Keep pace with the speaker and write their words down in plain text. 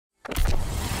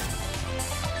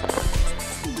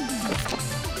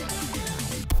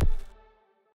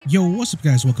Yo, what's up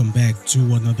guys? Welcome back to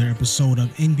another episode of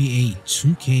NBA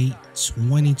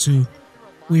 2K22.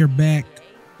 We are back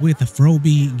with a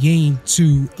frobe game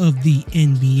 2 of the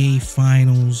NBA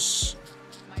Finals.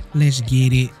 Let's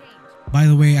get it. By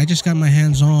the way, I just got my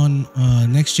hands on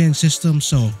next gen system,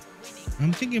 so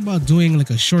I'm thinking about doing like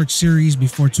a short series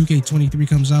before 2K23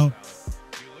 comes out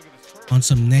on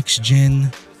some next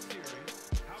gen.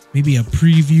 Maybe a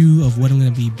preview of what I'm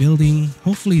going to be building.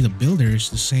 Hopefully the builder is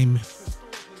the same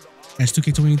as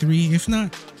 2K23. If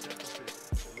not,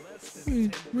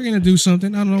 we're going to do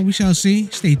something. I don't know. We shall see.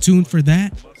 Stay tuned for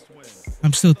that.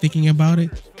 I'm still thinking about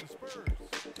it.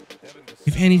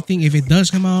 If anything, if it does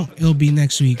come out, it'll be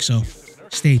next week. So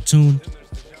stay tuned.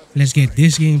 Let's get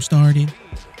this game started.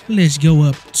 Let's go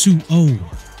up 2-0.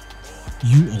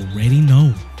 You already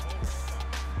know.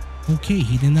 Okay,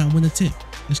 he did not win a tip.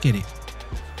 Let's get it.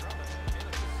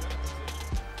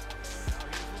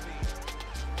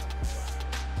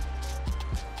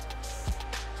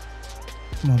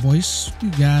 Come on, boys. We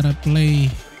gotta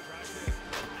play.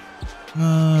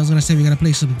 I was gonna say we gotta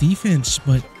play some defense,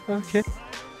 but okay.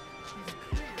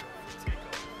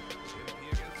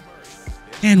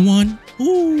 And one.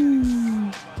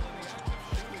 Ooh.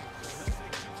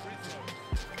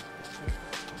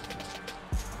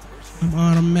 I'm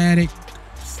automatic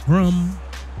from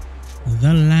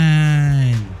the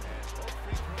line.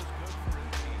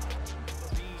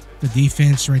 The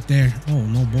defense right there. Oh,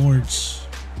 no boards.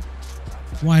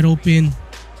 Wide open.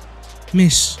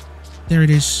 Miss. There it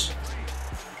is.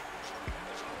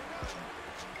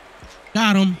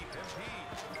 Got him.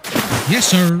 Yes,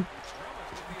 sir.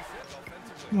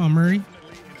 Come on, Murray.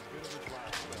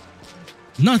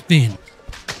 Nothing.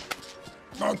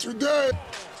 Not today.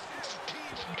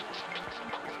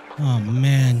 Oh,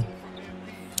 man.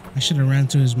 I should have ran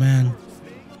to his man.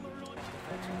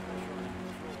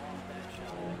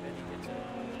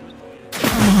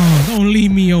 Come on, don't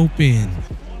leave me open.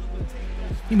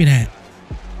 Give me that.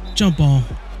 Jump ball.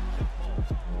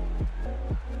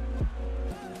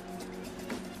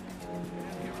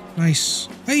 Nice.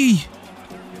 Hey.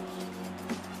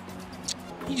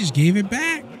 He just gave it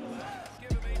back.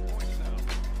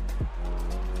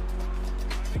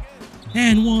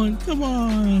 And one. Come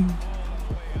on.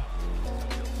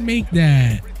 Make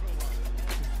that.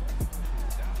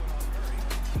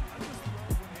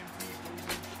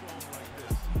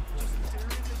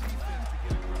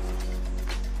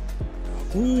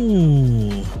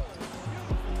 Ooh.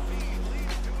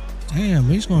 Damn,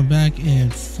 he's going back in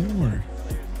 4.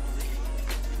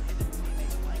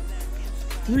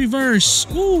 Reverse.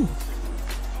 Ooh.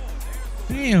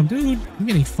 Damn, dude. I'm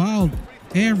getting fouled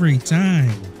every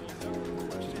time.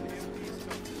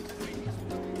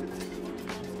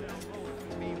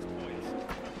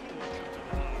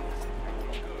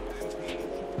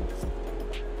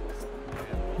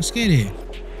 Let's get it.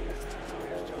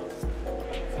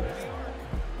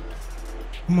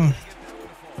 Come on.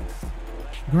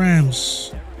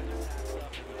 Grams.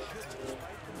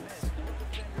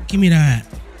 Give me that.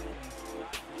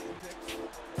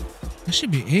 I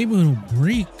should be able to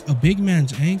break a big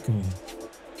man's ankle.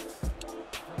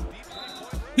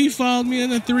 He fouled me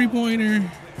in a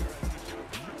 3-pointer.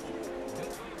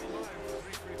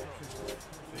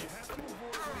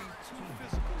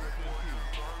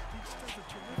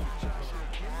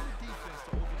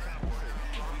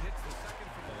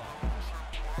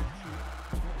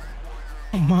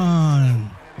 Come on.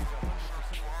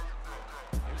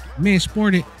 Man,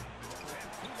 sport it.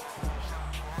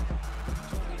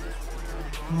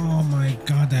 Oh my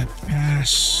God, that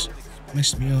pass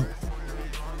messed me up.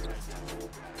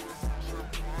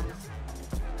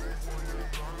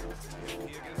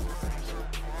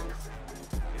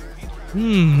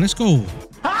 Let's go.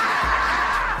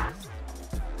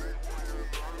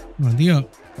 Come on, D up.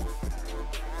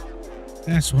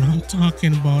 That's what I'm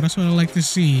talking about. That's what I like to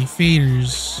see.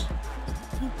 Faders.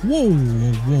 Whoa,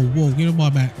 whoa, whoa, whoa. Get the ball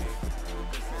back.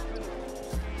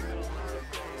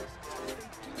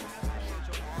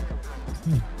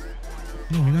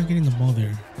 No, you're not getting the ball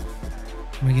there.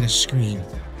 I'm gonna get a screen.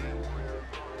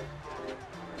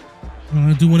 I'm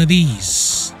gonna do one of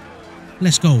these.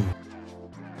 Let's go.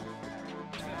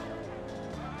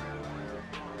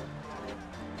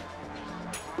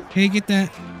 Hey, get that.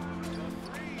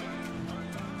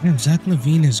 Man, Zach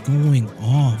LaVine is going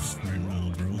off right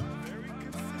now, bro.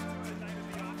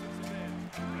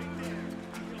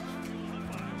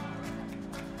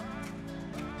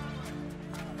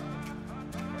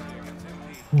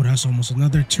 Oh, that's almost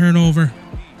another turnover.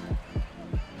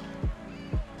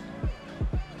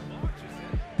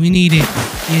 We need it.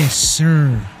 Yes,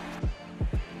 sir.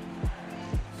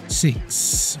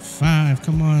 6, 5.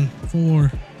 Come on.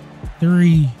 4,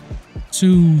 3,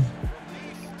 2.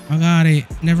 I got it.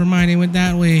 Never mind. It went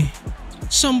that way.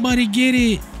 Somebody get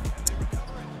it.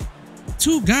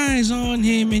 2 guys on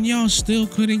him and y'all still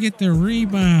couldn't get the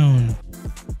rebound.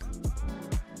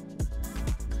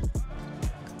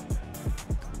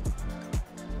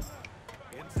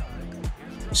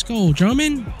 Let's go,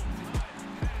 Drummond.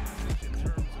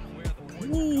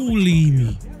 Holy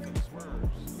me.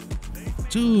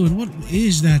 Dude, what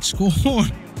is that score?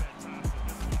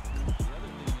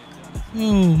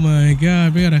 Oh my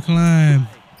God, we gotta climb.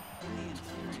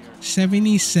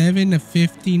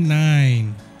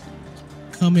 77-59.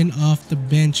 Coming off the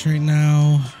bench right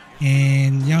now.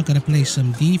 And y'all gotta play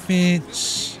some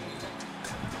defense.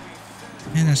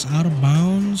 Man, that's out of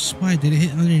bounds. Why? Did it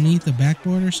hit underneath the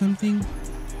backboard or something?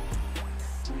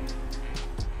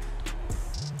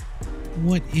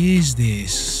 What is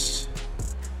this?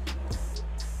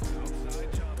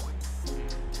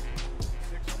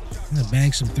 I'm gonna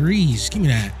bang some threes. Give me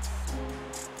that.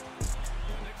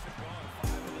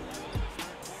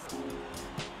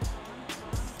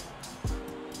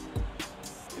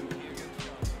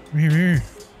 Right here.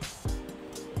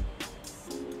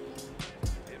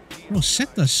 Bro,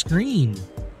 set the screen,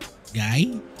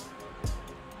 guy.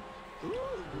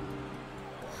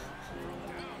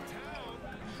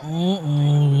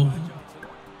 Uh-oh.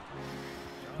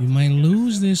 We might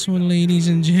lose this one, ladies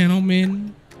and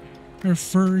gentlemen. Our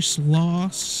first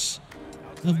loss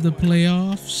of the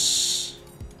playoffs.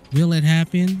 Will it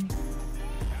happen?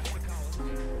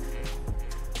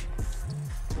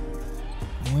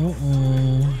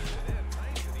 Uh-oh.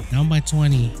 Down by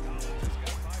 20.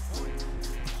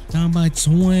 Down by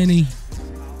 20.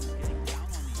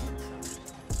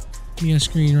 Give me a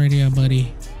screen right here,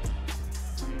 buddy.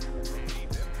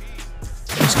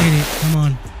 Let's get it. Come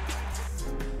on.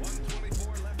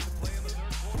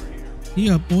 D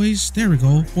up, boys. There we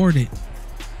go. Board it.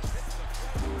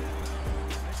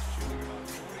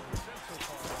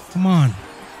 Come on.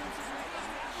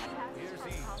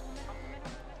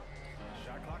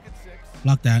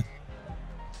 Block that.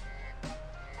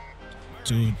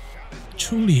 Dude.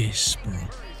 Julius, bro.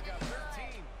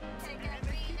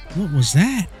 What was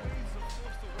that?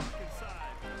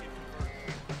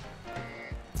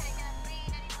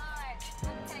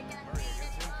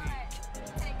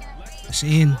 It's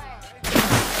in.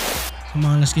 Come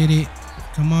on, let's get it.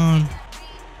 Come on.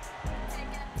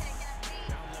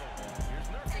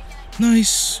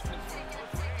 Nice.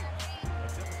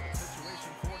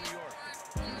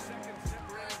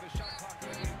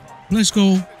 Let's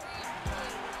go.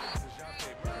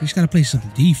 We just gotta play some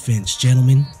defense,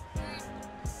 gentlemen.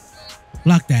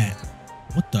 Block that.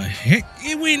 What the heck?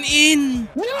 It went in.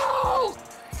 No!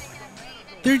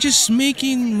 They're just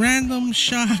making random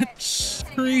shots.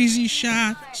 Crazy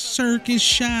shots. Circus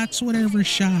shots. Whatever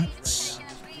shots.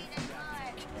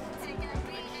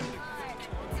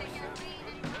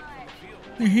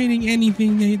 They're hitting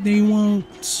anything they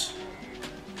want.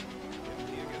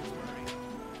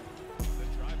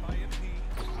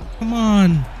 Come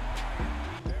on.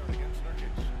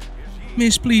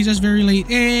 Miss, please. That's very late.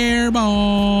 Air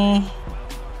ball.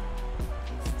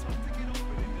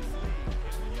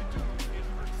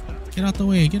 Get out the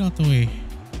way. Get out the way.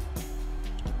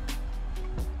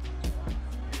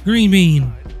 Green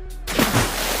bean.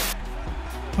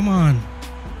 Come on.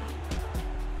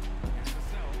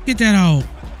 Get that out.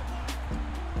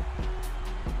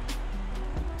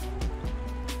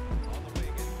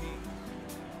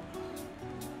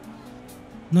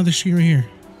 Another screen right here.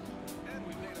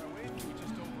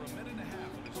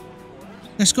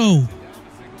 Let's go.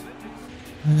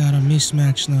 I got a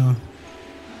mismatch now.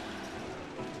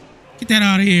 Get that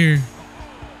out of here.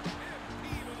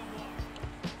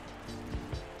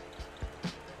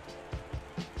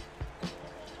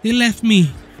 They left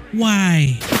me.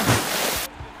 Why?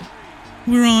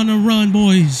 We're on a run,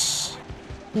 boys.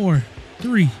 4,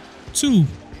 3, 2.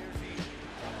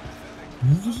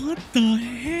 What the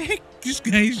heck? This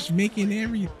guy's making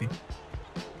everything.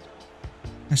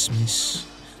 That's miss.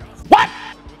 What?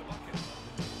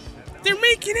 They're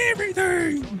making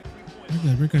everything. We're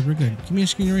good. We're good. We're good. Give me a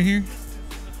screen right here.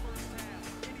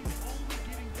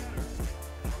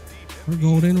 We're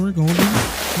golden. We're golden.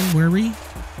 Don't worry.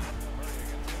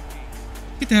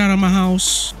 Get that out of my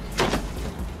house.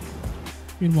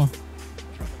 Give me the ball.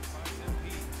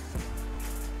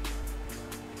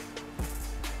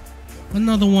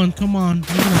 Another one. Come on.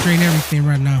 I'm gonna drain everything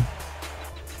right now.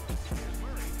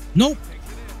 Nope.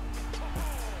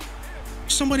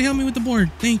 Somebody help me with the board.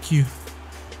 Thank you.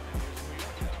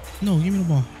 No, give me the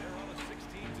ball.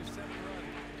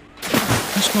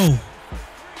 Let's go.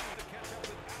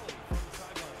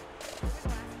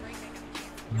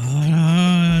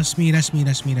 That's me.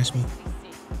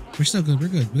 We're still good. We're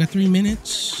good. We got 3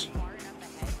 minutes.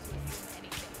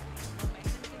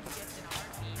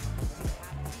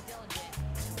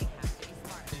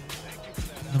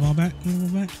 The ball back. Oh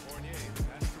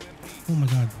my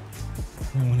God.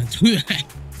 I don't want to do that.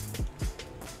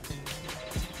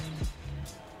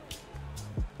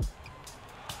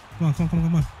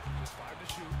 Come on.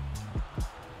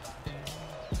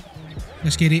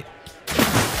 Let's get it.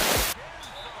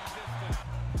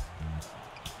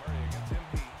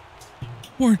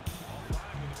 Forward.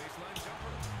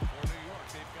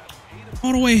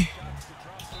 All the way.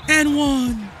 And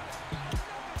one.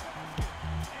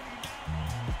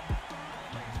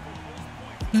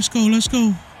 Let's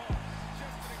go.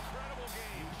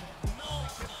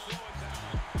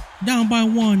 Down by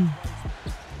 1.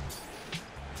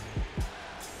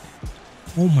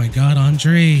 Oh my God,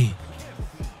 Andre.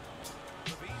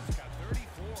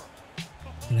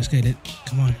 Let's get it.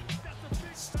 Come on.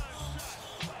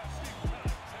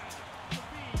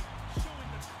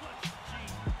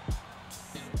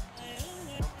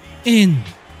 In.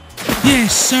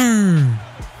 Yes, sir.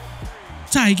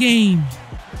 Tie game.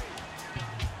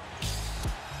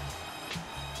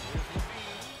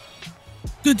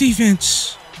 Good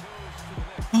defense.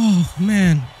 Oh,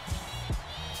 man.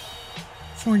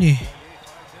 Fournier.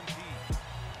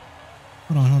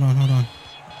 Hold on.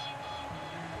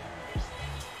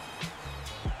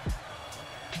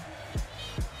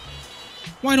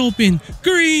 Wide open.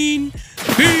 Green.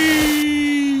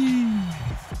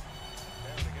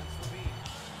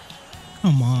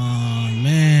 Come on,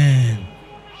 man.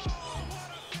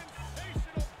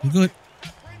 We good.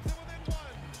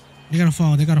 They gotta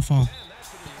fall.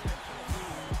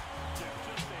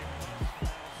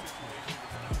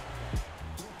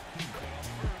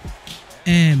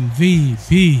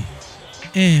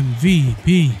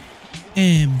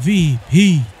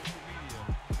 MVP.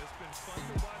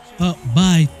 Up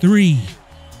by 3.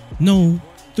 No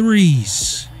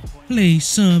threes. Play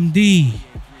some D.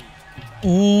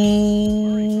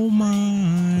 Oh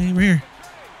my. Right here.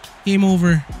 Game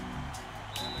over.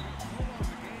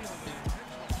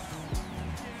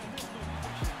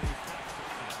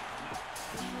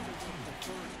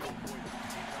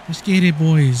 Let's get it,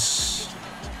 boys.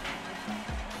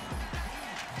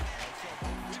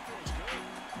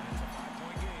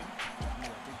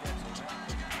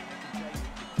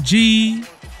 G's.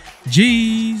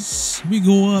 We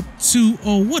go up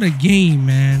 2-0. What a game,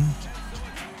 man.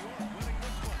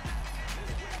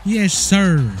 Yes,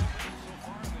 sir.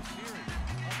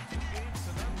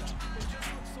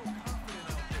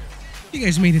 You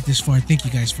guys made it this far. Thank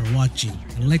you guys for watching.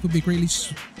 A like would be greatly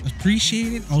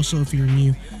appreciated. Also, if you're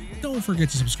new, don't forget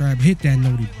to subscribe. Hit that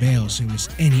NOTI bell so you miss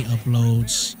any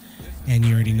uploads. And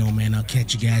you already know, man, I'll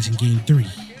catch you guys in game 3.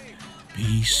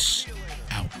 Peace.